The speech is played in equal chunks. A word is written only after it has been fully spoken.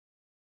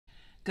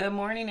Good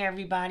morning,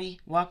 everybody.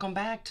 Welcome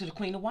back to the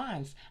Queen of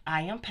Wands.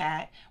 I am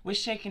Pat. We're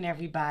shaking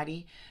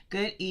everybody.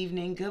 Good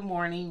evening, good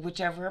morning,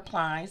 whichever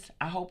applies.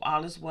 I hope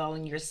all is well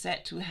and you're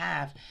set to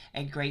have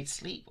a great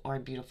sleep or a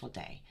beautiful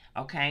day.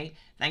 Okay?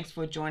 Thanks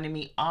for joining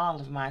me, all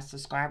of my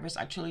subscribers.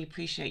 I truly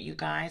appreciate you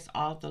guys,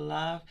 all the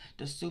love,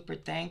 the super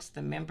thanks,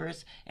 the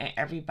members, and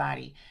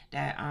everybody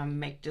that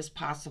make this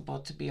possible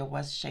to be a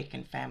West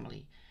Shaken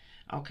family.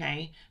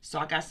 Okay, so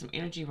I got some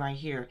energy right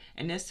here,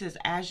 and this is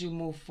as you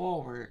move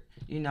forward,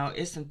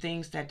 it's some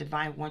things that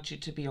divine wants you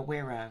to be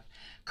aware of.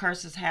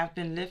 Curses have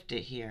been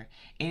lifted here.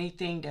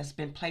 Anything that's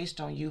been placed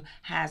on you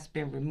has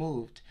been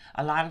removed.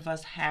 A lot of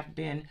us have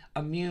been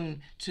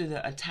immune to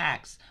the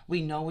attacks.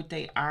 We know what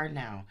they are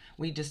now.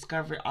 We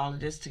discovered all of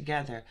this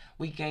together.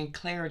 We gained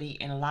clarity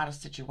in a lot of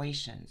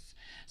situations.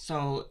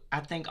 So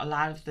I think a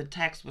lot of the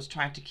text was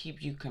trying to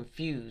keep you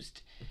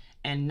confused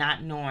and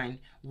not knowing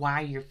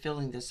why you're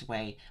feeling this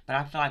way. But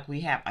I feel like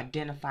we have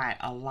identified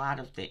a lot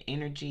of the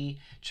energy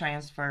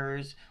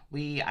transfers.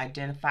 We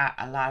identify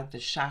a lot of the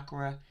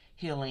chakra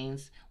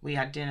healings. We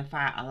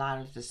identify a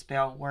lot of the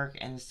spell work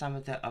and some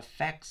of the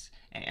effects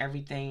and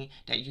everything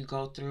that you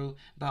go through,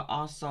 but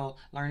also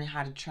learning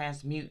how to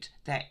transmute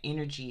that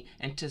energy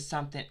into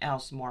something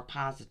else more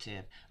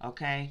positive.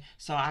 Okay,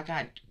 so I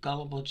got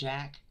Gullible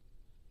Jack.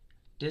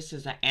 This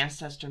is an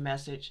ancestor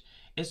message.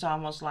 It's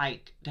almost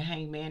like the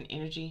hangman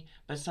energy,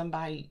 but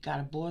somebody got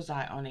a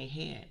bullseye on their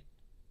head.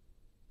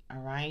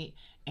 All right.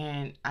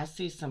 And I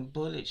see some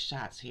bullet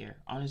shots here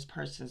on this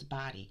person's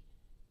body.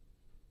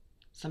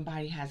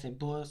 Somebody has a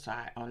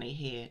bullseye on their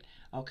head.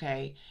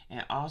 Okay.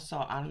 And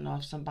also, I don't know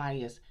if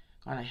somebody is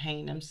going to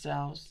hang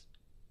themselves.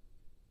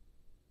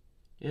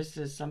 This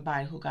is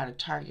somebody who got a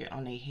target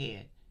on their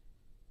head,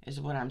 is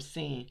what I'm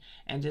seeing.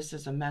 And this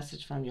is a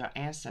message from your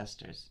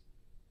ancestors.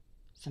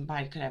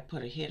 Somebody could have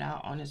put a hit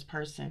out on this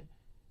person.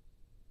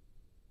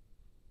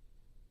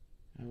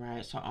 All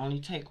right, so only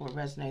take what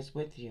resonates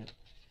with you.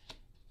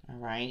 All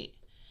right,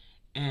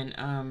 and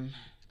I'm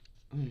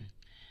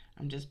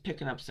just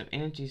picking up some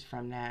energies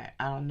from that.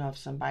 I don't know if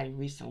somebody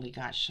recently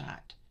got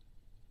shot.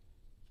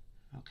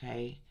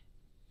 Okay,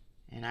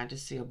 and I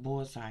just see a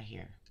bullseye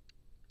here.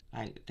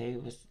 Like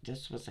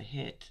this was a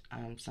hit.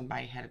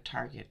 Somebody had a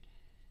target.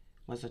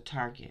 Was a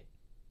target.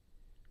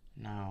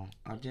 No,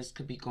 or this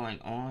could be going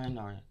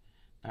on,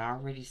 but I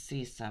already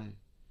see some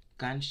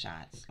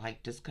gunshots.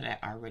 Like this could have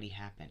already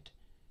happened.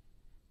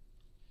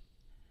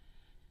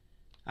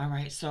 All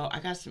right, so I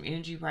got some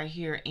energy right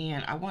here,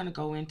 and I want to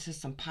go into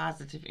some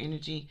positive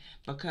energy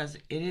because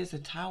it is a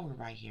tower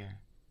right here.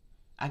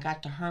 I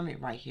got the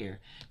hermit right here.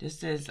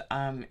 This is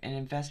an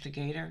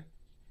investigator.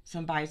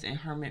 Somebody's in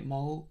hermit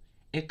mode.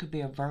 It could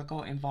be a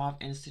Virgo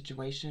involved in a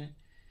situation,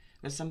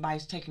 but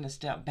somebody's taking a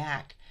step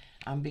back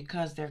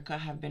because there could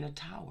have been a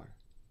tower.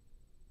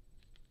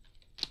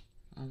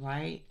 All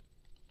right.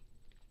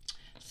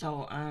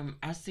 So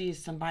I see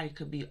somebody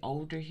could be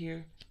older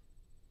here.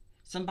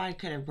 Somebody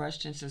could have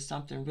rushed into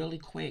something really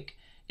quick,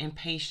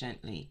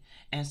 impatiently,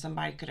 and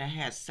somebody could have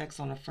had sex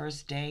on the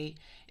first day.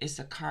 It's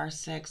a car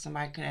sex.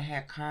 Somebody could have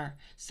had car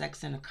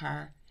sex in a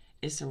car.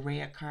 It's a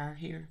red car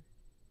here.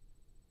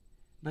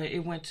 But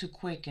it went too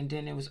quick, and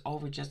then it was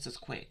over just as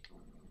quick.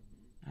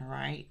 All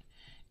right.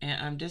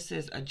 And this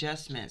is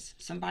adjustments.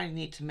 Somebody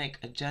need to make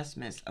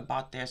adjustments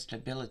about their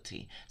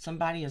stability.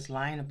 Somebody is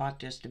lying about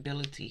their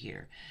stability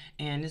here.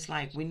 And it's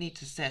like we need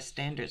to set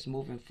standards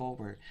moving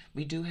forward.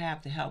 We do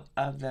have the help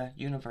of the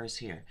universe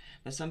here.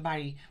 But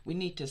we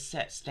need to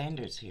set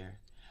standards here.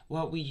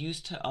 What we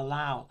used to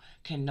allow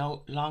can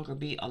no longer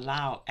be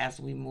allowed as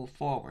we move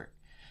forward.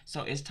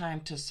 So it's time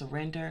to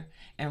surrender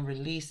and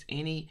release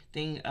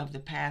anything of the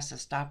past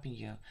that's stopping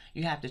you.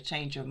 You have to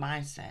change your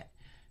mindset.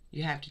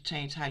 You have to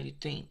change how you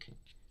think.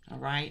 All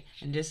right,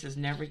 and this is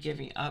never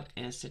giving up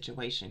in a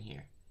situation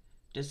here.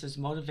 This is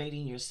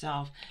motivating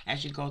yourself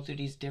as you go through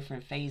these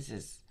different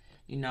phases,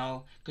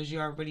 because you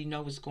already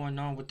know what's going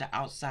on with the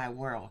outside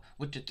world,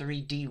 with the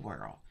 3D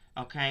world.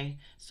 Okay,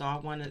 so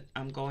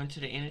I'm going to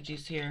the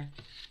energies here.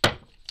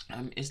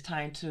 It's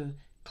time to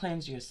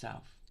cleanse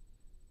yourself.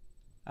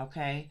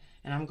 Okay,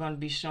 and I'm going to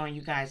be showing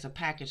you guys a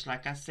package,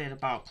 like I said,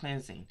 about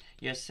cleansing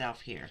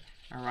yourself here.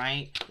 All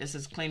right, this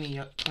is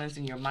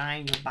cleansing your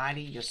mind, your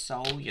body, your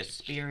soul, your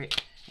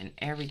spirit, and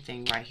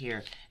everything right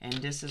here. And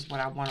this is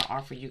what I want to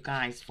offer you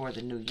guys for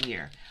the new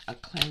year, a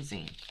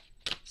cleansing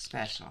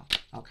special.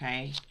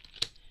 Okay,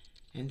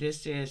 and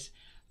this is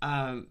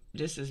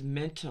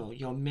mental,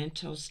 your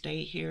mental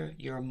state here,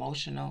 your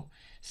emotional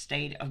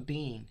state of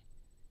being.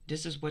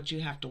 This is what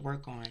you have to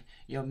work on,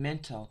 your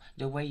mental,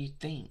 the way you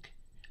think.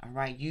 All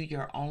right,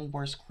 your own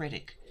worst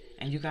critic,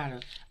 and you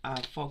gotta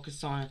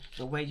focus on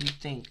the way you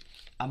think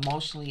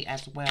emotionally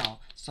as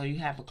well. So you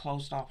have a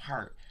closed off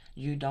heart.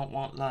 You don't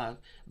want love,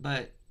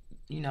 but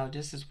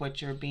this is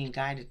what you're being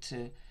guided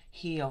to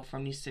heal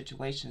from these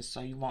situations, so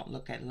you won't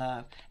look at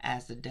love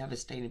as the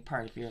devastating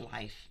part of your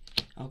life.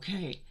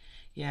 Okay,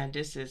 yeah,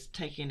 this is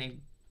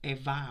taking a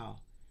vow.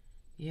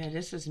 Yeah,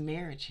 this is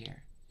marriage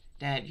here.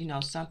 That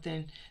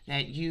something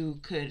that you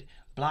could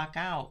block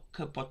out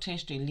could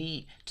potentially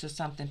lead to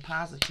something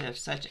positive,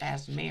 such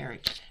as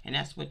marriage. And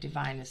that's what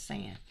divine is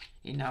saying,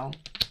 you know.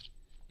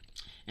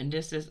 And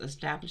this is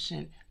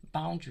establishing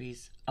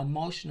boundaries,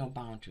 emotional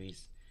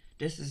boundaries.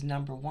 This is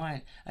number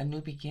one, a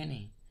new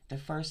beginning. The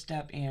first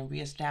step in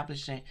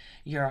reestablishing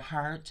your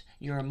heart,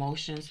 your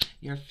emotions,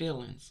 your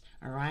feelings,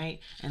 all right?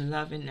 And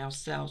loving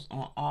ourselves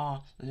on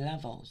all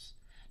levels.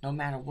 No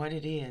matter what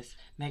it is,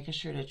 making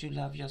sure that you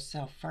love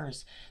yourself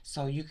first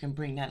so you can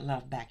bring that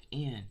love back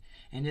in.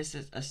 And this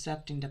is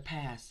accepting the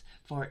past,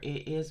 for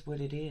it is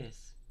what it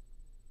is.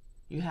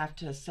 You have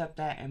to accept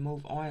that and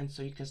move on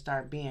so you can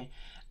start being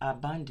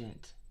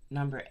abundant.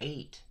 Number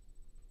 8.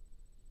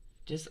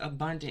 Just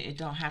abundant. It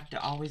don't have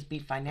to always be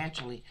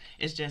financially.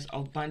 It's just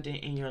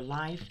abundant in your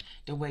life,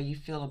 the way you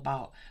feel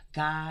about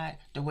God,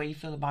 the way you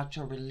feel about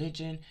your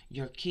religion,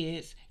 your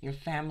kids, your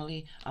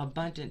family.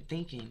 Abundant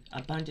thinking,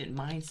 abundant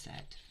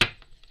mindset.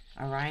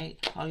 All right?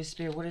 Holy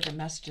Spirit, what are the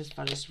messages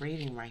for this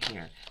reading right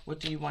here? What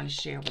do you want to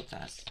share with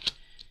us?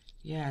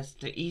 Yes,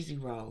 the easy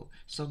road.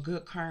 So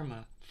good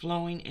karma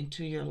flowing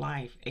into your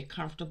life, a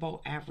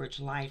comfortable, average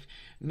life,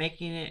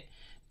 making it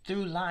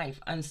through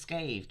life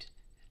unscathed.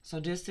 So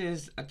this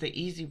is the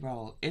easy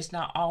road. It's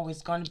not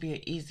always going to be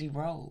an easy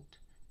road.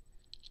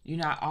 You're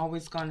not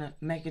always going to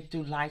make it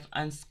through life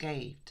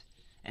unscathed.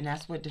 And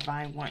that's what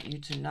divine want you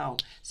to know.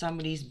 Some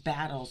of these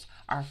battles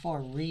are for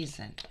a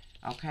reason.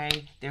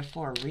 Okay? They're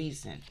for a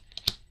reason.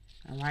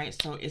 All right?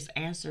 So it's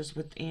answers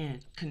within,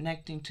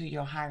 connecting to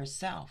your higher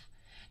self.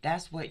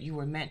 That's what you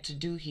were meant to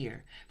do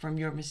here. From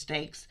your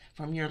mistakes,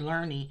 from your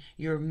learning,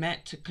 you're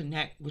meant to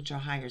connect with your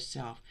higher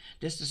self.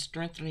 This is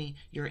strengthening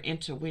your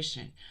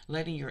intuition,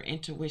 letting your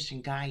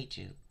intuition guide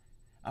you.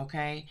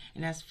 Okay?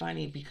 And that's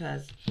funny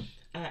because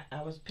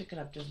I was picking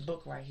up this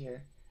book right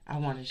here I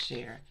want to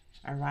share.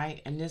 All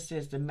right? And this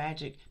is The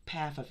Magic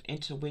Path of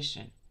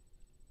Intuition.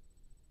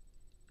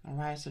 All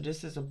right? So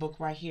this is a book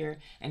right here,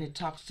 and it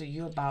talks to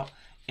you about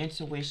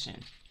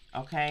intuition.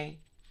 Okay?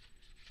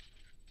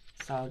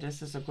 So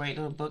this is a great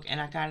little book,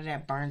 and I got it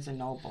at Barnes &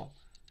 Noble.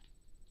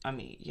 I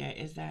mean, yeah,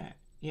 is that?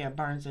 Yeah,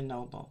 Barnes &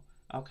 Noble.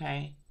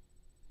 Okay?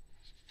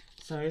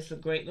 So it's a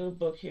great little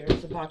book here.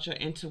 It's about your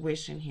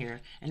intuition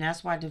here. And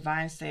that's why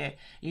divine said,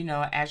 you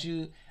know, as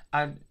you,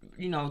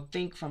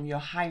 think from your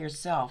higher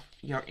self,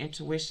 your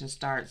intuition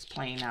starts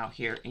playing out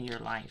here in your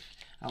life.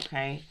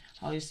 Okay?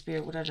 Holy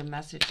Spirit, what are the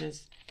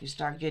messages? You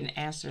start getting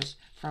answers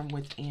from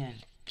within.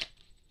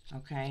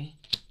 Okay?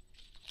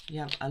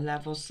 You have a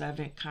level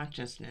 7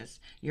 consciousness.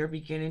 You're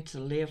beginning to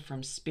live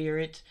from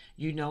spirit.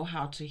 You know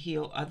how to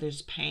heal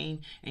others'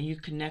 pain, and you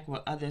connect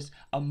with others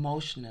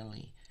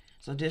emotionally.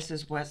 So this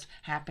is what's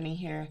happening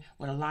here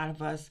with a lot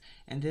of us.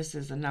 And this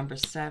is a number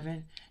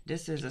 7.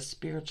 This is a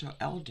spiritual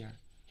elder.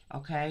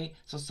 Okay?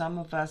 So some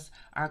of us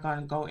are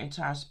going to go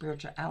into our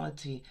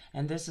spirituality,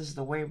 and this is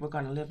the way we're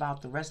going to live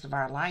out the rest of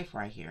our life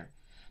right here.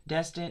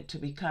 Destined to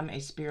become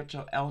a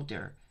spiritual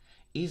elder.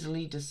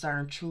 Easily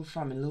discern truth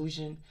from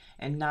illusion,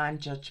 and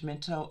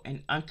non-judgmental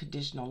and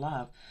unconditional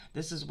love.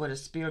 This is what a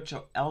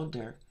spiritual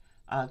elder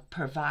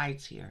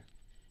provides here.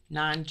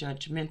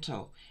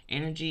 Non-judgmental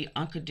energy,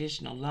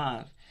 unconditional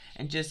love,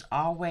 and just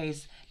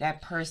always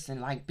that person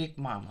like Big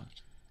Mama,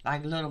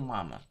 like Little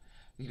Mama.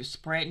 You're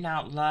spreading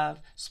out love,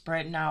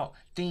 spreading out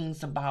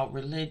things about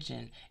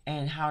religion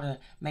and how to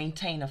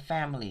maintain a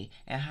family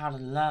and how to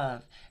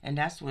love. And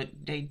that's what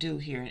they do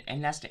here.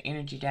 And that's the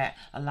energy that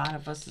a lot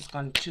of us is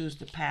going to choose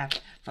the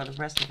path for the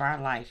rest of our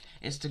life,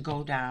 is to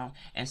go down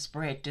and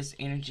spread this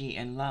energy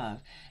and love.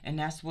 And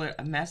that's what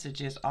a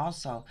message is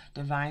also,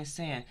 divine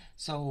saying.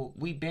 So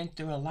we've been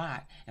through a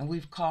lot, and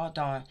we've called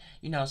on,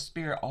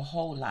 spirit a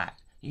whole lot,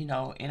 in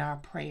our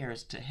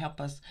prayers to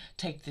help us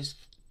take this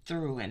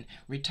through and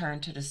return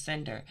to the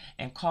sender,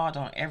 and called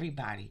on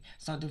everybody.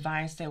 So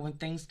divine said, when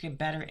things get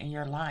better in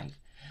your life,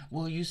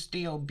 will you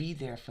still be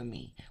there for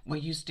me? Will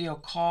you still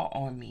call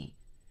on me?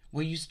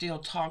 Will you still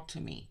talk to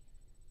me?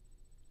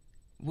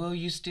 Will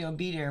you still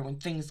be there when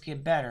things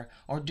get better?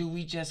 Or do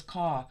we just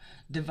call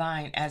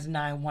divine as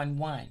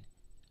 911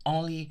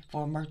 only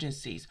for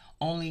emergencies,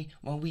 only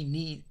when we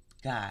need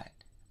God,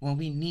 when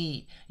we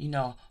need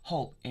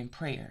hope and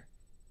prayer?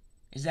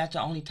 Is that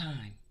the only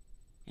time?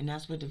 And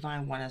that's what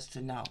divine wants us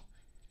to know.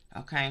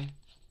 Okay?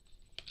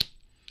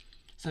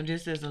 So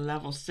this is a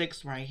level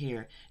 6 right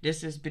here.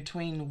 This is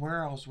between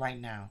worlds right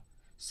now.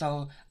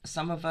 So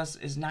some of us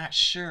is not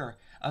sure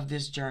of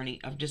this journey,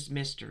 of this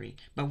mystery.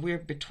 But we're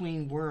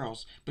between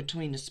worlds,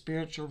 between the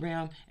spiritual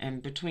realm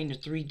and between the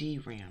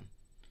 3D realm.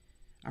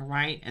 All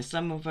right? And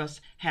some of us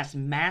has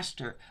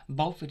mastered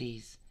both of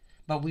these.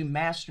 But we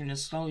mastering it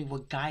slowly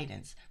with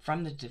guidance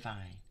from the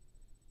divine.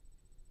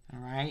 All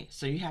right?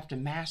 So you have to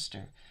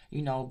master,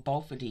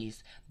 both of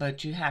these.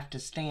 But you have to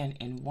stand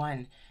in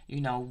one,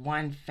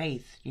 one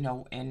faith,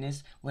 and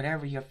this,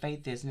 whatever your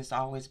faith is, and it's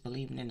always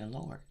believing in the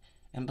Lord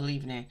and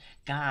believing in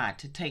God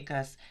to take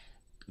us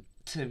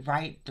to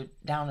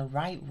down the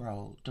right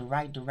road, the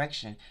right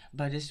direction.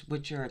 But it's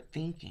what you're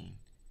thinking,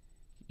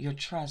 your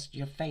trust,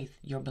 your faith,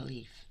 your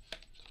belief.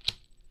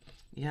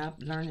 Yep,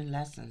 learning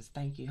lessons.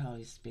 Thank you,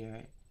 Holy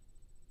Spirit.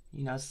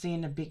 You know,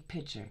 seeing the big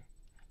picture,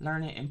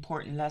 learning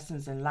important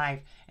lessons in life,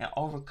 and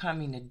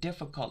overcoming the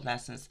difficult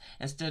lessons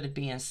instead of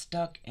being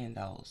stuck in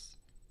those.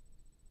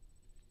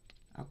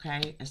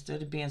 Okay?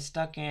 Instead of being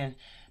stuck in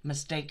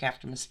mistake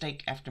after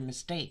mistake after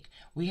mistake,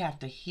 we have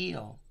to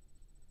heal,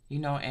 you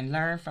know, and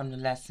learn from the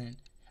lesson,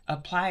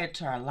 apply it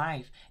to our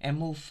life, and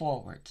move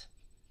forward.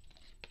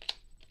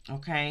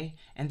 Okay,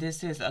 and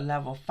this is a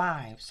level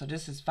 5, so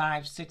this is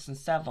 5, 6, and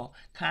 7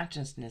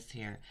 consciousness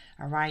here.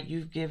 All right,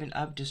 you've given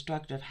up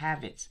destructive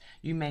habits.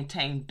 You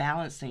maintain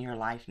balance in your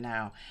life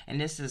now,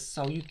 and this is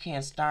so you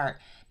can start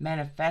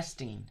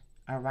manifesting,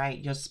 all right,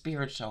 your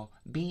spiritual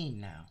being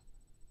now.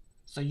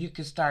 So you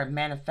can start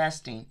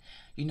manifesting,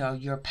 you know,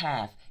 your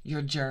path,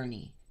 your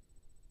journey.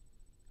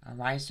 All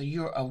right, so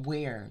you're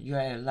aware. You're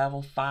at a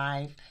level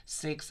 5,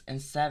 6,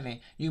 and 7.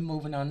 You're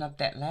moving on up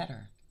that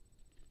ladder.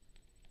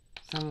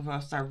 Some of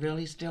us are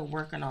really still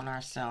working on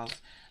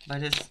ourselves,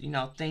 but it's, you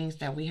know, things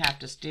that we have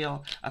to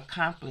still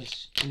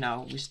accomplish. You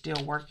know, we're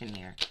still working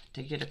there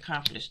to get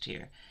accomplished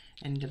here.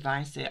 And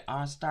Divine said,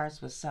 all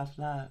starts with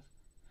self-love.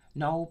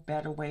 No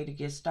better way to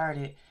get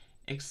started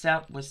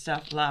except with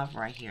self-love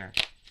right here.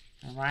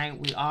 All right,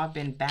 we all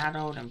been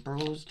battled and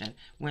bruised and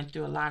went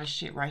through a lot of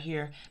shit right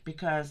here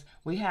because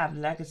we have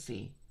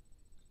legacy.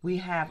 We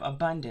have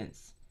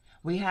abundance.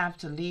 We have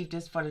to leave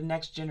this for the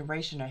next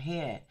generation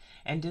ahead.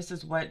 And this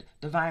is what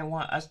Divine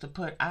wants us to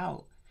put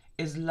out,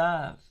 is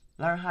love.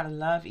 Learn how to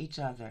love each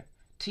other.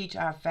 Teach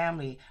our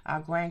family,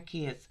 our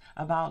grandkids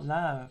about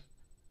love.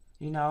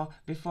 You know,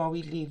 before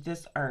we leave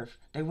this earth,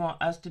 they want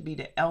us to be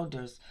the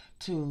elders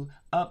to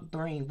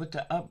upbring with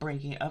the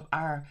upbringing of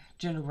our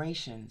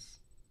generations.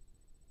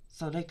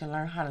 So they can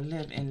learn how to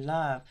live in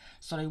love,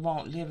 so they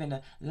won't live in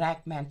a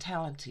lack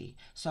mentality.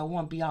 So it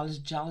won't be all this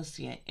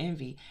jealousy and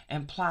envy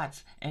and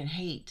plots and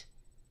hate.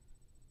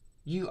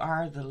 You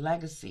are the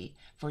legacy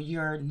for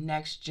your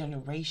next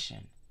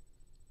generation.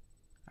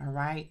 All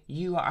right?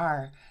 You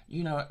are,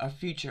 you know, a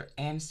future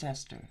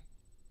ancestor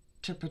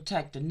to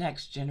protect the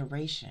next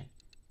generation.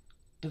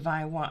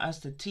 Divine wants us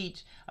to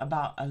teach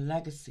about a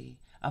legacy,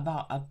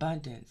 about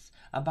abundance,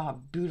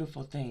 about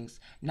beautiful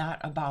things, not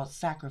about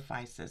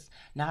sacrifices,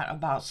 not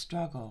about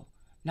struggle,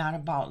 not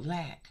about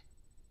lack,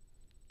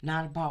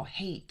 not about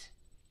hate.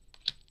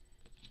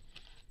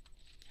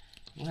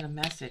 What a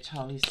message,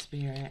 Holy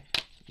Spirit.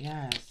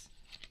 Yes.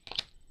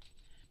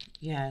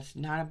 Yes,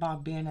 not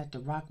about being at the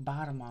rock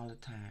bottom all the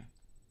time.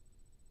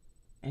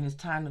 And it's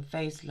time to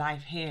face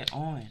life head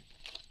on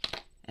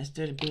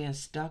instead of being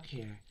stuck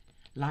here.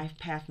 Life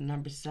path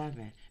number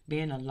 7,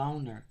 being a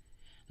loner.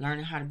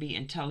 Learning how to be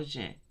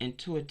intelligent,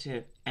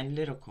 intuitive,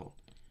 analytical.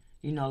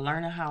 You know,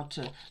 learning how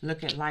to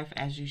look at life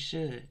as you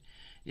should.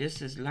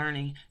 This is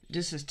learning,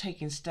 this is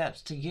taking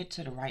steps to get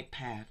to the right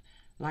path.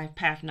 Life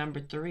path number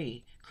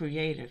 3,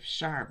 creative,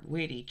 sharp,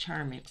 witty,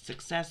 charming,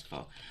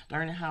 successful.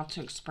 Learning how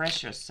to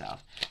express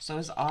yourself. So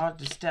it's all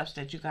the steps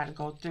that you got to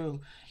go through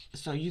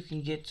so you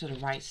can get to the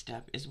right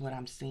step is what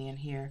I'm seeing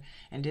here.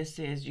 And this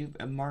is you've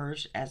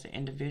emerged as an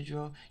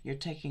individual. You're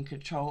taking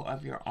control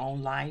of your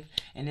own life.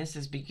 And this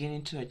is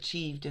beginning to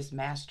achieve this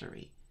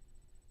mastery.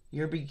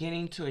 You're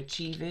beginning to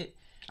achieve it.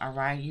 All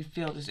right. You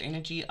feel this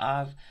energy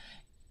of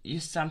you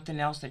something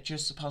else that you're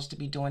supposed to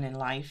be doing in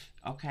life.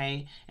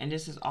 Okay. And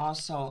this is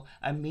also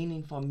a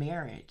meaningful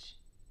marriage.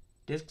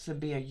 This could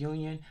be a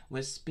union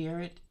with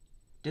spirit.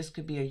 This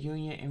could be a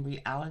union in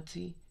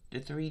reality, the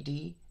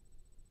 3D.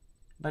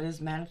 But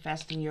it's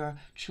manifesting your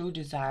true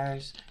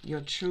desires,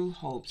 your true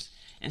hopes.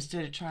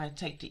 Instead of trying to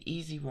take the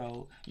easy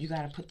road, you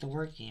got to put the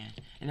work in.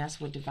 And that's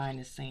what Divine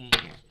is saying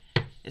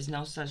here. There's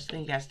no such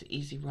thing as the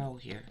easy road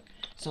here.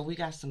 So we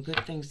got some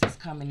good things that's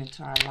coming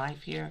into our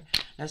life here.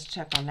 Let's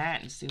check on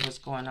that and see what's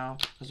going on.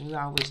 Because we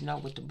always know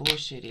what the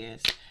bullshit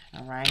is.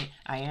 All right.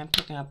 I am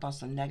picking up on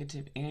some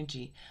negative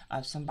energy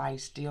of somebody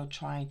still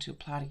trying to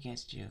plot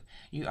against you.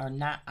 You are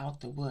not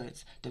out the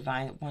woods.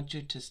 Divine wants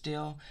you to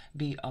still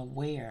be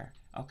aware,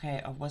 okay,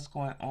 of what's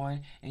going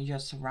on in your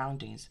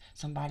surroundings.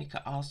 Somebody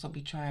could also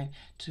be trying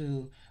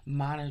to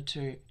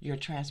monitor your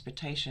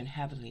transportation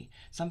heavily.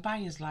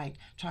 Somebody is like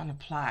trying to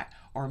plot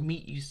or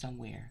meet you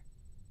somewhere.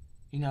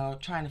 You know,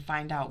 trying to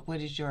find out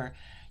what is your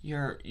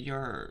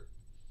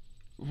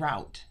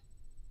route.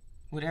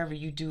 Whatever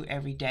you do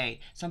every day,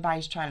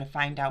 somebody's trying to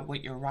find out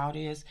what your route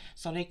is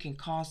so they can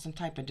cause some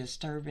type of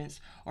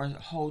disturbance or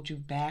hold you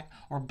back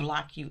or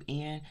block you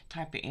in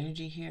type of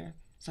energy here.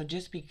 So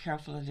just be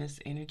careful of this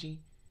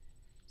energy.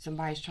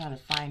 Somebody's trying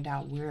to find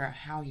out where or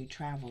how you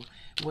travel,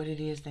 what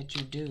it is that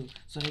you do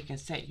so they can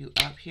set you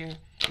up here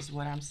is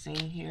what I'm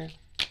seeing here.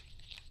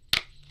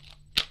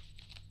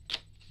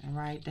 All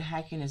right, the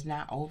hacking is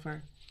not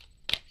over.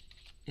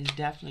 It's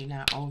definitely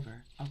not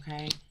over,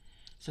 okay?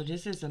 So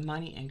this is a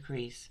money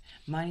increase.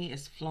 Money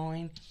is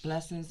flowing.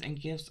 Blessings and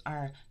gifts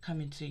are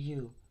coming to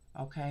you.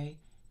 Okay?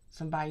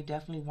 Somebody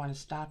definitely want to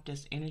stop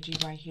this energy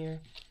right here.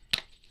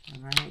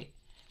 All right?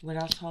 What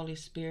else, Holy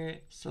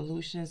Spirit?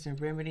 Solutions and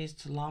remedies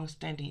to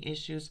long-standing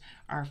issues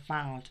are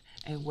found.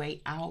 A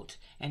way out.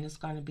 And it's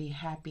going to be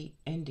happy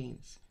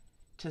endings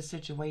to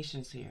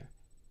situations here.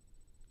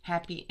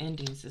 Happy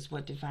endings is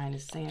what divine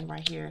is saying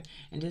right here.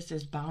 And this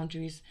is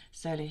boundaries,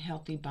 setting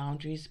healthy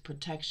boundaries,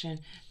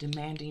 protection,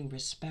 demanding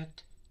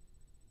respect.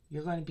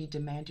 You're going to be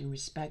demanding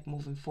respect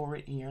moving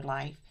forward in your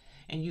life.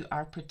 And you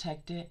are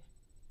protected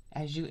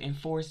as you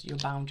enforce your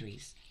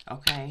boundaries.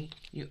 Okay?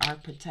 You are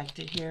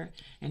protected here.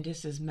 And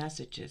this is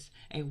messages.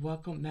 A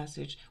welcome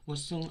message will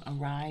soon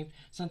arrive.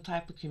 Some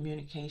type of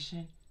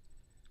communication.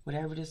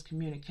 Whatever this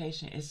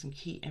communication is, some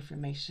key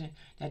information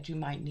that you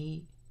might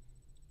need.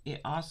 It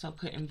also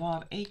could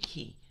involve a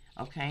key,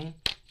 okay?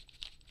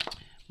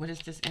 What is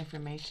this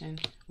information?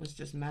 What's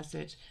this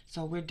message?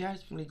 So we're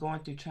definitely going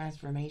through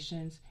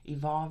transformations,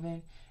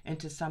 evolving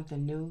into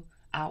something new,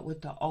 out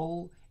with the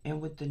old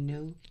and with the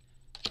new.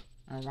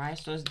 All right,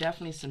 so it's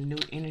definitely some new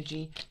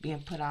energy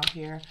being put out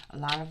here. A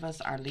lot of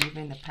us are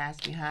leaving the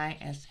past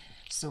behind as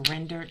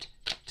surrendered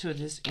to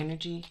this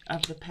energy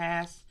of the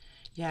past.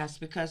 Yes,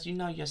 because you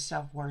know your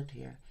self-worth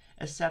here.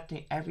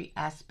 Accepting every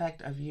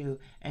aspect of you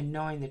and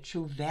knowing the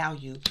true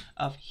value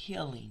of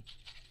healing.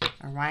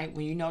 All right,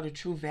 when you know the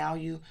true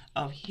value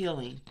of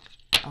healing,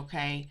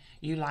 okay,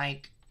 you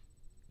like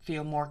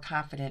feel more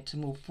confident to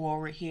move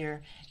forward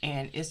here,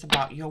 and it's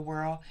about your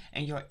world,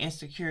 and your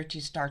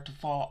insecurities start to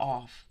fall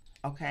off.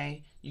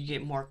 Okay, you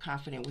get more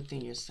confident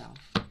within yourself.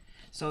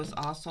 So it's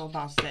also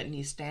about setting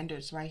these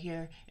standards right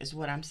here is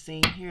what I'm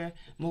seeing here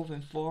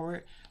moving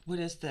forward. What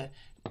is the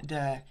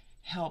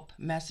help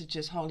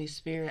messages, Holy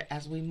Spirit,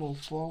 as we move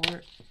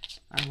forward?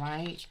 All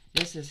right,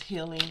 this is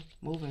healing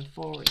moving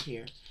forward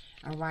here.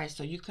 All right,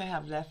 so you could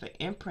have left an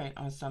imprint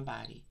on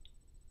somebody.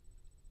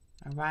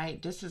 All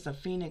right, this is a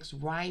phoenix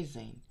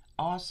rising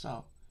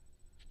also.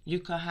 You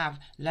could have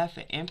left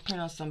an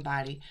imprint on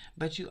somebody,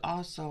 but you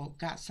also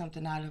got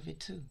something out of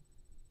it too.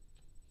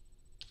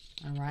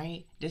 All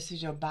right, this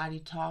is your body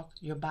talk,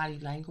 your body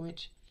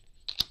language.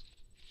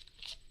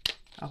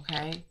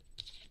 Okay.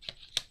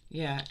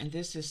 Yeah, and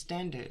this is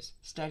standards,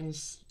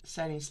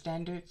 setting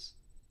standards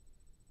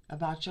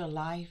about your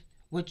life,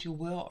 what you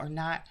will or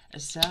not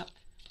accept,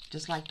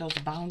 just like those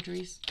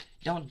boundaries.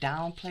 Don't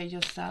downplay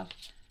yourself,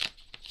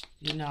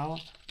 you know,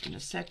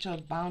 set your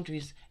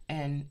boundaries,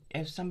 and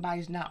if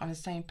somebody's not on the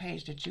same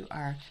page that you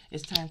are,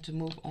 it's time to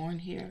move on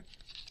here.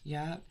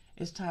 Yeah,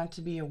 it's time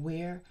to be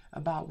aware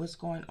about what's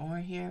going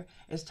on here.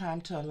 It's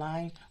time to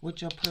align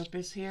with your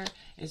purpose here,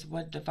 is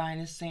what divine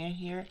is saying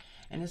here.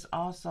 And it's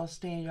also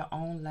stay in your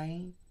own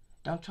lane.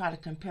 Don't try to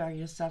compare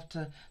yourself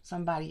to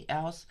somebody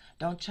else.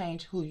 Don't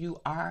change who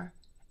you are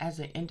as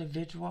an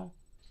individual.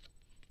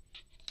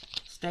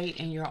 Stay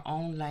in your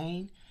own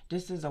lane.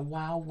 This is a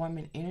wild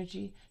woman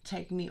energy.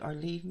 Take me or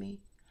leave me.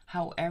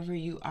 However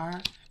you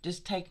are,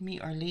 just take me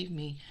or leave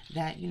me.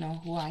 That you know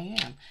who I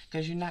am.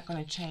 Because you're not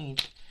going to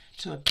change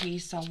to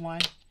appease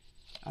someone.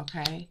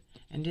 Okay?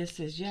 And this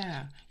is,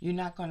 yeah, you're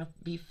not going to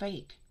be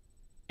fake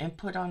and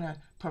put on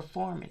a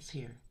performance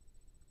here.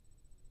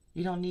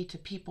 You don't need to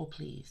people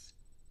please.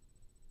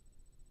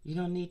 You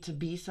don't need to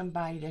be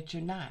somebody that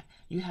you're not.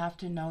 You have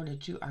to know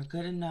that you are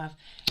good enough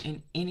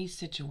in any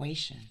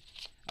situation.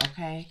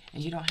 Okay?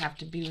 And you don't have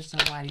to be with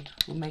somebody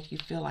who make you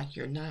feel like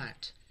you're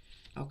not.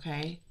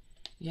 Okay?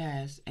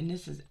 Yes. And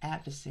this is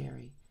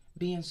adversary.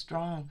 Being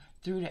strong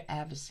through the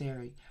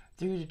adversary.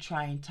 Through the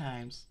trying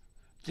times.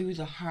 Through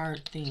the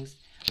hard things.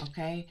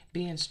 Okay?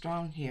 Being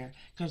strong here.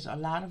 Because a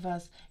lot of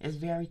us is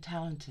very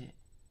talented.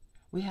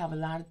 We have a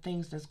lot of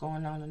things that's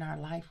going on in our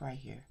life right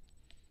here.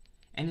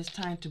 And it's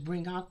time to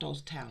bring out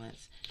those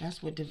talents.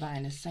 That's what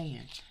divine is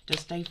saying. To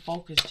stay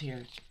focused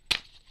here.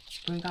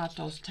 Bring out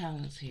those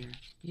talents here.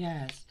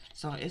 Yes.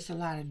 So it's a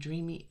lot of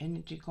dreamy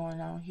energy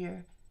going on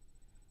here.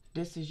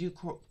 This is you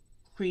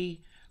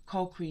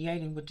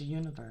co-creating with the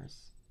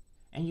universe.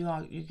 And you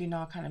getting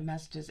all kind of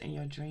messages in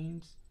your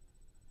dreams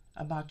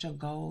about your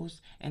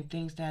goals and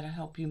things that'll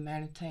help you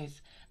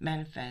manifest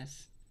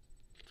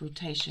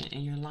fruition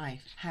in your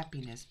life.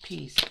 Happiness,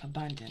 peace,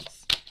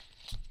 abundance.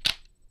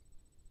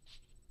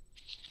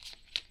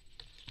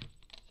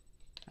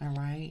 All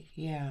right,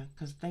 yeah,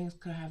 because things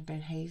could have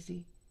been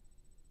hazy.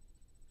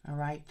 All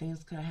right,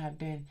 things could have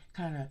been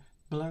kind of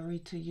blurry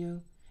to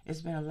you.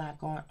 It's been a lot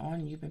going on,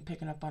 and you've been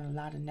picking up on a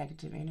lot of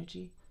negative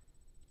energy.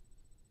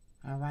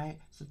 All right,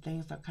 so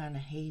things are kind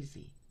of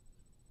hazy,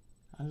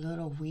 a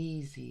little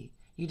wheezy.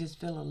 You just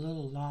feel a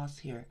little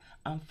lost here,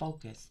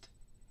 unfocused.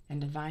 And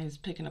divine is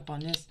picking up on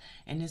this,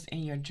 and it's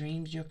in your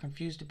dreams. You're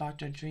confused about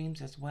your dreams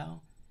as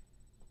well.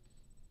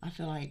 I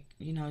feel like,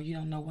 you know, you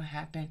don't know what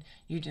happened.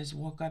 You just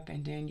woke up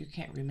and then you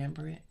can't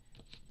remember it.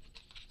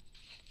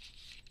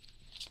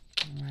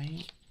 All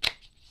right.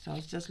 So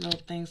it's just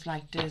little things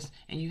like this.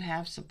 And you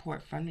have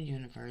support from the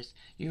universe.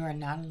 You are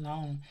not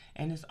alone.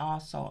 And it's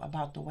also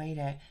about the way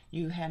that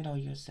you handle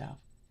yourself.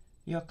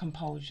 Your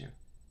composure.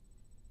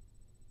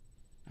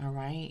 All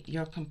right.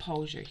 Your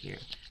composure here.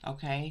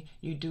 Okay.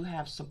 You do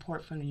have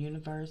support from the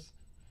universe.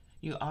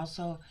 You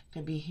also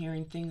could be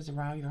hearing things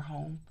around your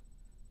home.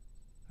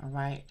 All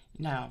right.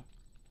 Now,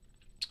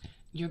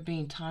 you're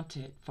being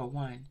taunted for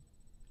one.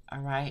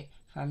 All right.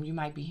 You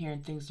might be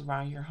hearing things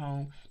around your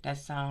home that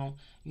sound,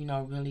 you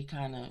know, really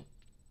kind of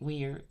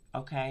weird.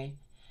 Okay.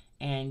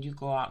 and you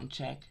go out and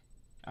check.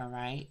 All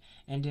right.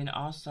 And then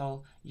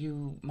also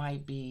you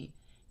might be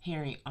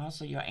hearing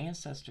also your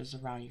ancestors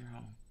around your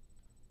home.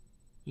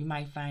 You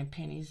might find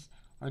pennies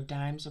or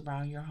dimes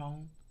around your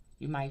home.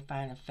 You might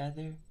find a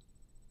feather.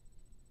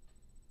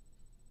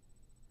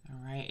 All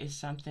right. It's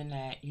something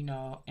that, you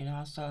know, and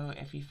also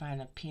if you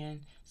find a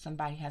pen,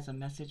 somebody has a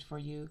message for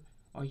you,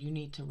 or you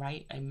need to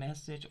write a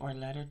message or a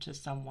letter to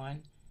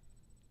someone.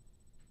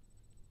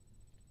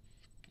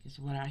 Is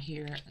what I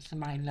hear.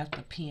 Somebody left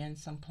a pen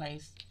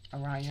someplace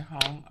around your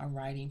home, a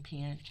writing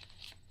pen.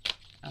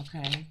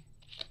 Okay.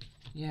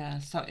 Yeah,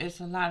 so it's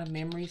a lot of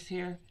memories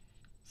here.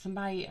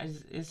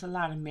 It's a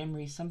lot of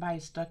memories.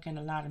 Somebody's stuck in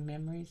a lot of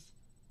memories.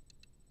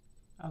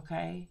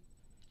 Okay.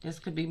 This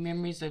could be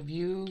memories of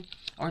you,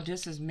 or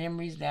this is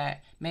memories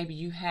that maybe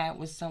you had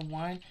with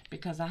someone,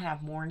 because I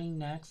have mourning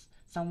next.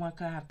 Someone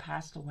could have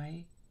passed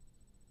away.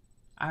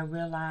 I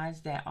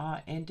realize that all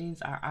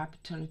endings are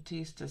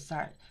opportunities to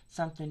start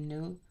something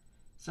new.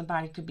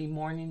 Somebody could be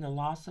mourning the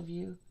loss of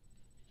you.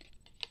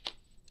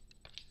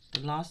 The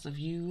loss of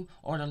you,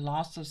 or the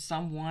loss of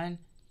someone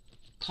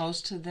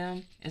close to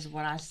them is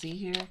what I see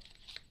here.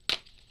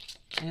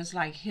 And it's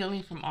like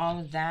healing from all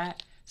of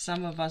that.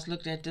 Some of us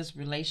looked at this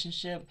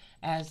relationship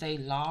as a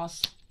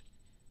loss.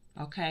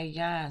 Okay,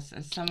 yes.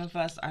 And some of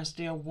us are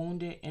still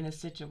wounded in a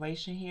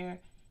situation here.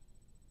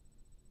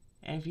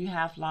 And if you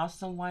have lost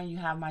someone, you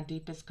have my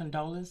deepest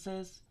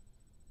condolences.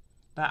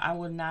 But I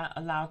would not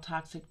allow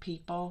toxic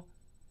people,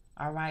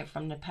 all right,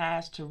 from the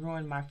past to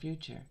ruin my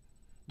future.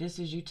 This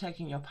is you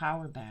taking your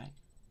power back.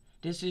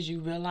 This is you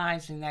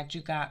realizing that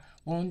you got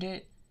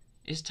wounded.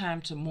 It's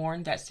time to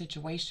mourn that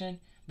situation,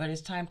 but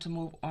it's time to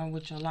move on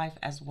with your life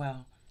as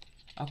well.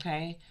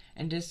 Okay?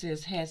 And this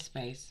is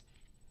headspace,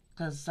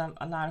 because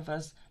a lot of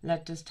us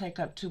let this take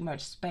up too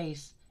much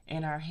space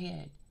in our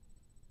head.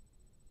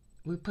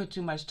 We put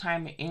too much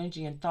time and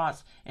energy and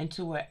thoughts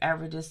into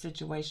whatever this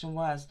situation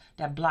was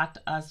that blocked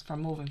us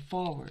from moving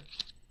forward,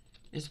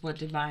 is what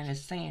Divine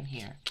is saying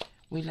here.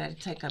 We let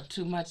it take up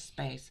too much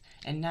space.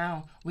 And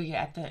now we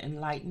get at the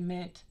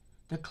enlightenment,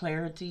 the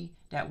clarity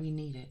that we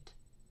needed.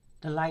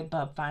 The light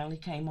bulb finally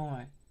came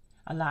on.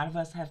 A lot of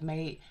us have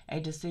made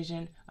a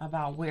decision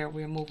about where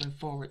we're moving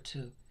forward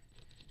to.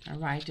 All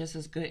right, this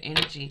is good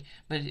energy,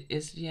 but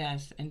it's,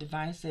 yes, and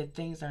Divine said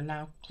things are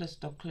now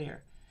crystal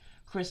clear.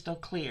 Crystal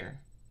clear.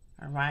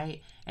 All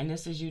right, and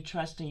this is you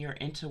trusting your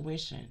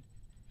intuition.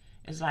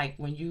 It's like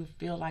when you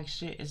feel like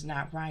shit is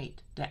not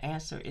right, the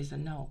answer is a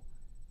no.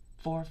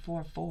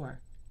 444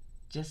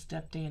 just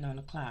stepped in on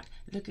the clock.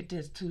 Look at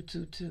this,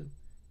 222.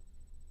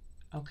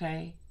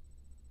 Okay,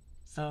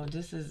 so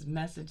this is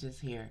messages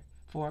here.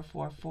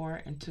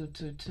 444 and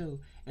 222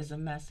 is a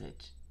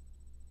message.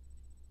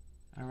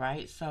 All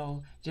right,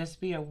 so just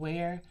be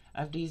aware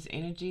of these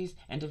energies,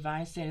 and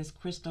Divine said it's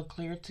crystal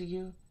clear to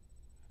you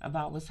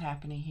about what's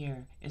happening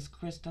here. It's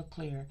crystal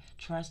clear.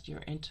 Trust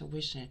your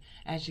intuition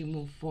as you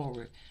move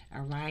forward.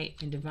 All right,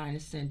 and Divine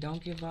is saying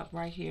don't give up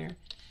right here.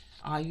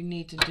 All you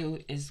need to do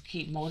is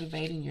keep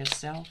motivating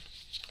yourself.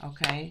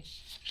 Okay,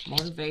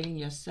 motivating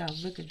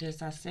yourself. Look at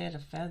this, I said a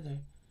feather.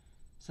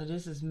 So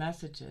this is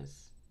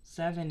messages.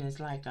 7 is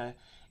like a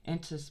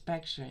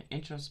introspection,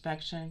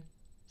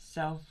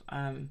 self,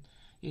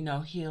 you know,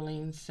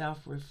 healing,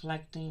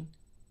 self-reflecting.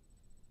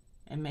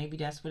 And maybe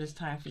that's what it's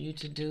time for you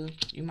to do.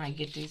 You might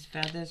get these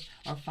feathers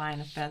or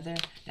find a feather.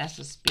 That's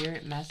a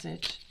spirit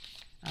message.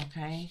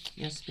 Okay,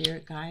 your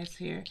spirit guides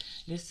here.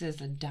 This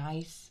is a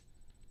dice.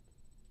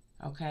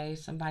 Okay,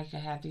 somebody could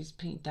have these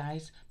pink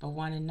dice, but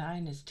 1 and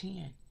 9 is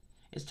 10.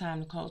 It's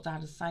time to close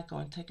out a cycle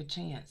and take a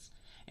chance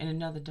in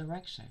another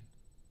direction.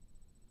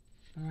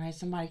 All right,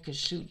 somebody could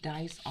shoot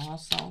dice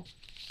also,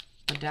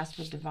 but that's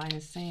what Divine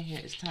is saying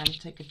here. It's time to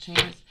take a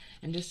chance,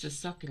 and this is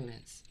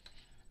succulents.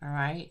 All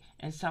right,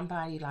 and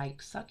somebody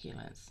likes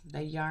succulents.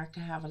 Their yard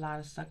can have a lot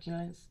of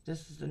succulents.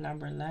 This is the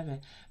number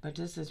 11, but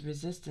this is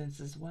resistance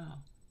as well.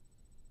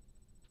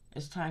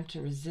 It's time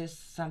to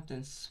resist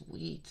something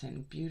sweet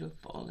and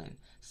beautiful and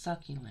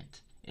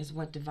succulent, is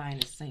what Divine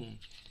is saying.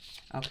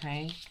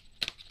 Okay,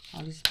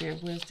 Holy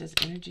Spirit, where's this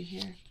energy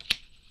here?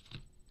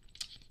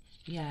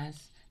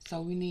 Yes,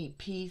 so we need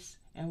peace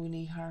and we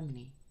need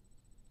harmony.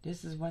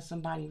 This is what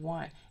somebody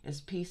wants,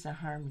 is peace and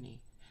harmony.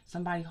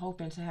 Somebody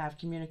hoping to have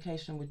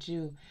communication with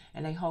you,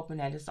 and they hoping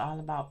that it's all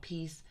about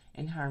peace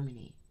and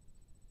harmony.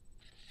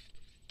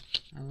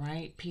 All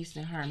right, peace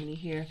and harmony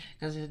here,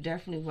 because there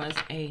definitely was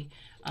a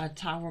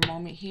tower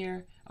moment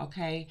here.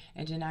 Okay,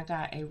 and then I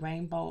got a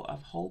rainbow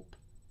of hope.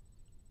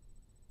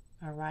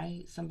 All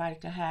right, somebody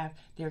could have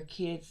their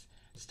kids'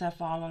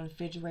 stuff all on the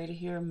refrigerator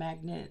here,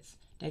 magnets,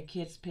 their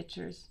kids'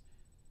 pictures.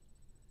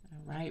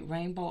 All right,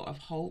 rainbow of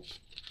hope.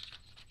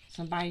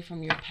 Somebody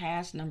from your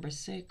past, number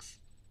 6.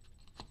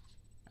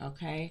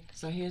 Okay,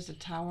 so here's the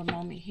tower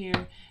moment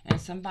here,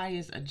 and somebody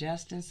is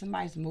adjusting.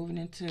 Somebody's moving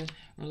into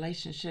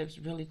relationships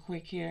really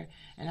quick here,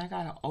 and I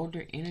got an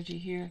older energy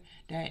here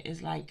that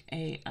is like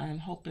a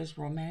hopeless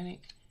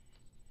romantic.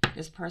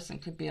 This person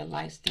could be a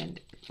light-skinned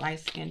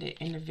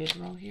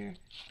individual here.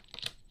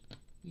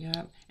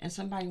 Yep. And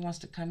somebody wants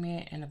to come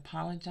in and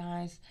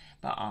apologize,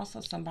 but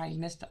also somebody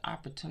missed the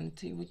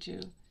opportunity with you.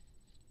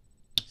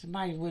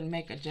 Somebody wouldn't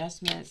make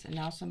adjustments, and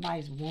now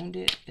somebody's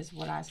wounded, is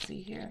what I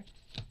see here.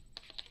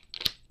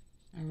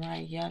 All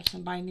right. Yep.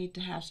 Somebody needs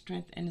to have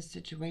strength in the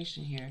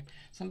situation here.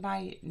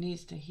 Somebody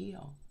needs to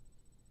heal.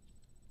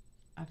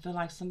 I feel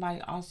like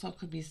somebody also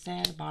could be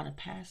sad about a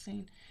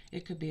passing.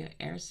 It could be an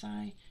air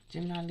sign.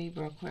 Gemini,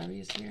 Libra,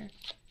 Aquarius here.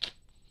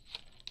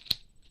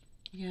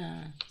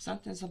 Yeah,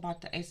 something's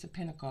about the Ace of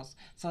Pentacles.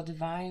 So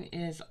divine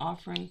is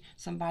offering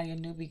somebody a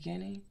new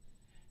beginning.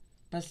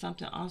 But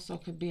something also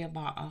could be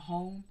about a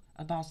home,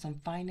 about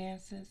some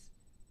finances.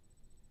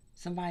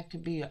 Somebody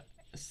could be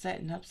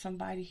setting up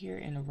somebody here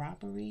in a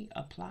robbery,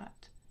 a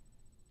plot.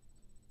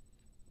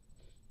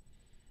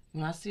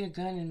 When I see a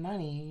gun and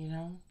money, you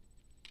know.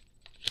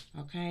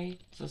 Okay,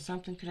 so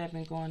something could have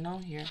been going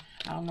on here.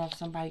 I don't know if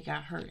somebody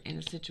got hurt in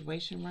a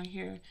situation right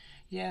here.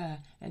 Yeah,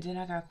 and then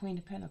I got Queen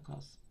of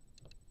Pentacles.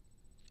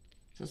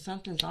 So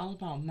something's all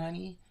about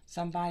money.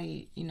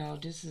 Somebody, you know,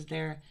 this is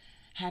their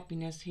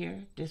happiness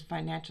here. This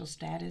financial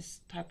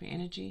status type of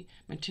energy,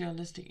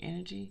 materialistic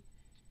energy.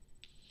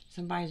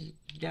 Somebody's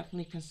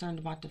definitely concerned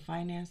about the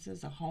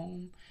finances, a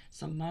home,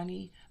 some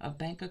money, a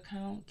bank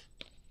account.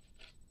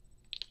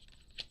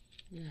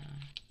 Yeah.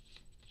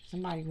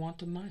 Somebody want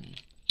the money.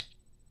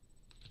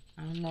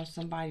 I don't know if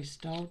somebody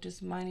stole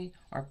this money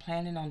or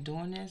planning on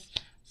doing this.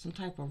 Some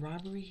type of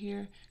robbery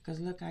here. Because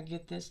look, I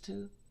get this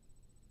too.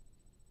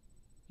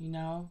 You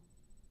know,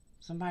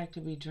 somebody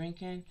could be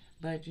drinking,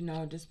 but you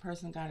know, this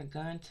person got a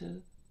gun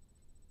too.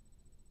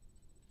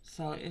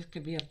 So it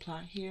could be a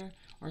plot here,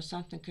 or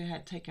something could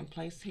have taken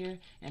place here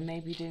and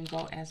maybe didn't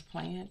go as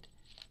planned.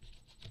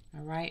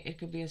 All right, it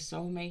could be a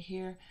soulmate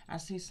here. I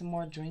see some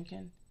more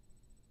drinking.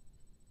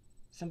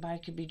 Somebody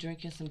could be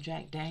drinking some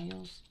Jack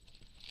Daniels.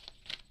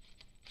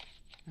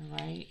 All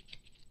right,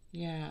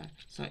 yeah,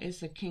 so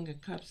it's a King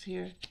of Cups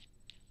here.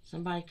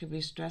 Somebody could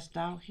be stressed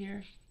out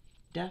here.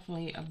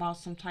 Definitely about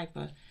some type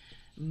of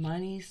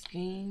money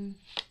scheme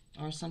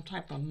or some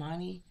type of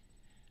money,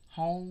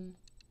 home.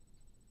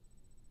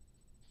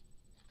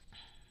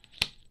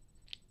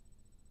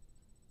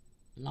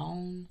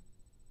 Loan.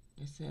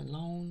 It said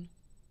loan.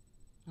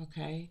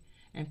 Okay.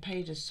 And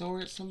Page of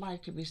Swords. Somebody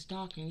could be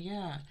stalking.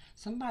 Yeah.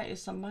 Somebody,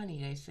 it's some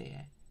money, they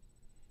said.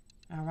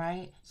 All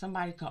right.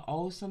 Somebody could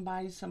owe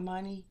somebody some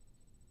money.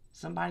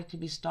 Somebody could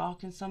be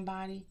stalking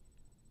somebody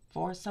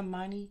for some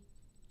money.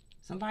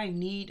 Somebody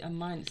need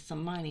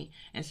some money,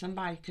 and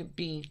somebody could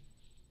be,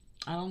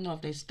 I don't know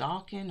if they're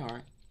stalking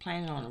or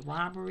planning on a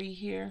robbery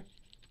here.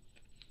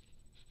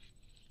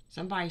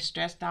 Somebody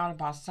stressed out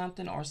about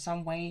something or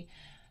some way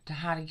to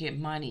how to get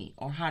money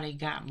or how they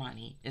got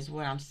money is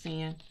what I'm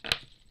seeing.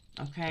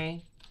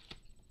 Okay.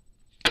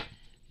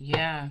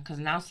 Yeah, because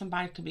now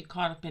somebody could be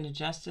caught up in the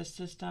justice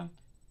system,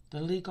 the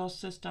legal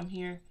system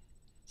here.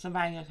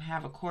 Somebody could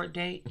have a court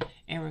date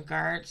in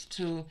regards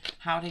to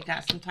how they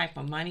got some type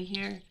of money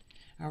here.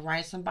 All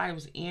right, somebody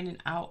was in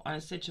and out on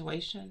a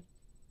situation.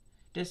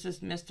 This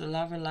is Mr.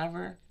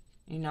 Lover,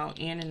 you know,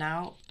 in and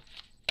out.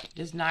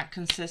 This is not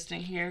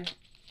consistent here.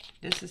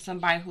 This is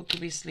somebody who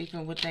could be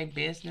sleeping with their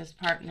business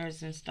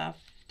partners and stuff,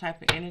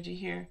 type of energy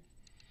here.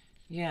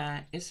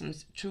 Yeah, it's some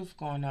truth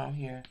going on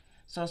here.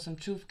 So some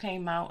truth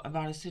came out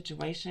about a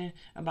situation,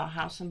 about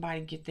how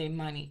somebody get their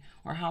money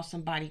or how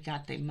somebody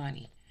got their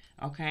money.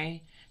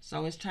 Okay,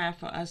 so it's time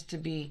for us to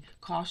be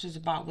cautious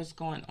about what's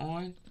going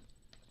on.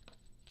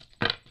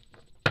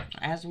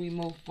 As we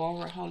move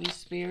forward, Holy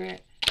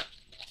Spirit,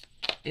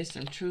 it's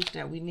some truth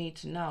that we need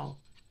to know.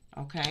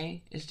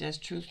 Okay, it's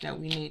just truth that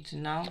we need to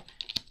know.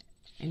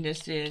 And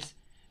this is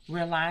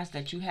realize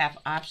that you have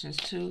options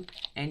too,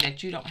 and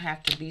that you don't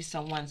have to be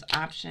someone's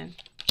option.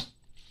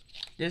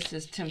 This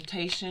is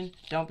temptation.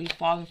 Don't be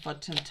falling for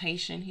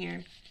temptation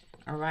here.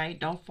 All right,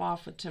 don't fall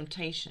for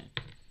temptation.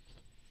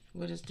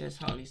 What is this,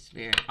 Holy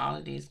Spirit? All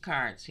of these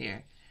cards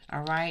here.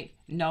 All right,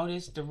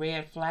 notice the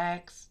red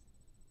flags.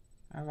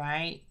 All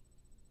right,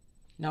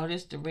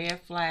 notice the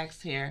red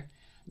flags here.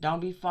 Don't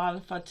be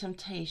falling for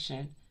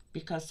temptation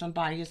because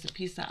somebody is a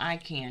piece of eye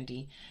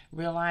candy.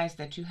 Realize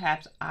that you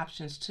have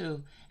options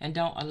too, and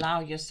don't allow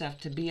yourself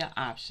to be an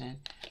option.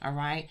 All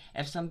right,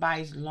 if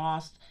somebody's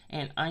lost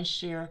and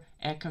unsure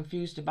and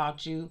confused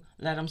about you,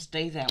 let them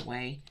stay that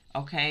way.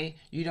 Okay,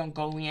 you don't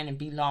go in and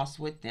be lost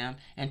with them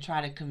and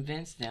try to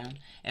convince them.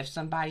 If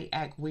somebody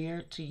act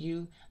weird to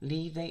you,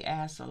 leave their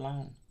ass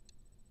alone.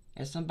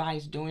 If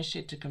somebody's doing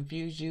shit to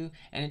confuse you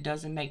and it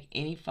doesn't make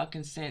any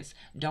fucking sense,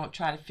 don't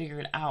try to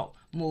figure it out.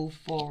 Move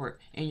forward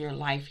in your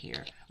life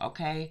here,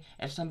 okay?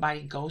 If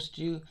somebody ghosts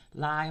you,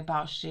 lie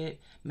about shit,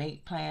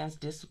 make plans,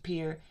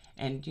 disappear,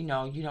 and you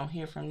know, you don't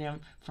hear from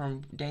them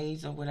from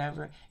days or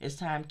whatever, it's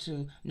time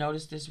to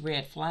notice this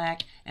red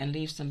flag and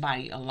leave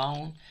somebody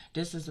alone.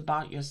 This is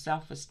about your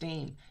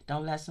self-esteem.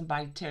 Don't let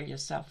somebody tear your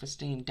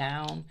self-esteem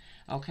down,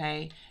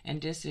 okay?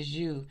 And this is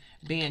you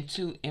being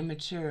too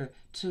immature,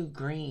 too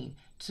green,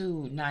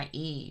 too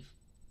naive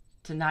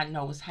to not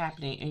know what's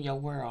happening in your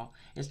world.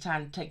 It's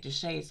time to take the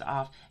shades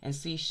off and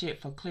see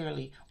shit for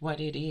clearly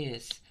what it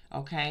is.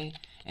 okay?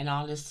 And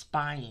all this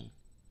spying.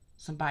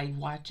 Somebody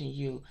watching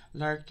you,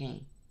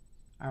 lurking,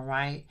 all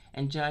right?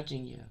 And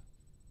judging you.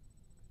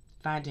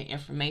 Finding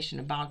information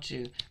about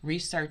you,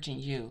 researching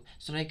you,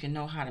 so they can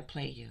know how to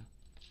play you.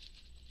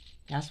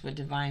 That's what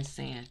Divine's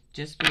saying.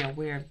 Just be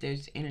aware of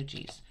those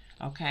energies,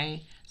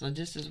 okay? So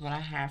this is what I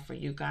have for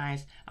you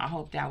guys. I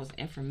hope that was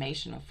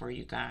informational for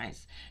you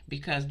guys,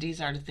 because these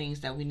are the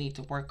things that we need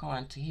to work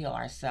on to heal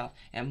ourselves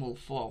and move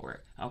forward,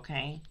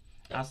 okay?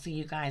 I'll see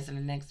you guys in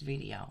the next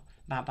video.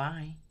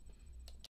 Bye-bye.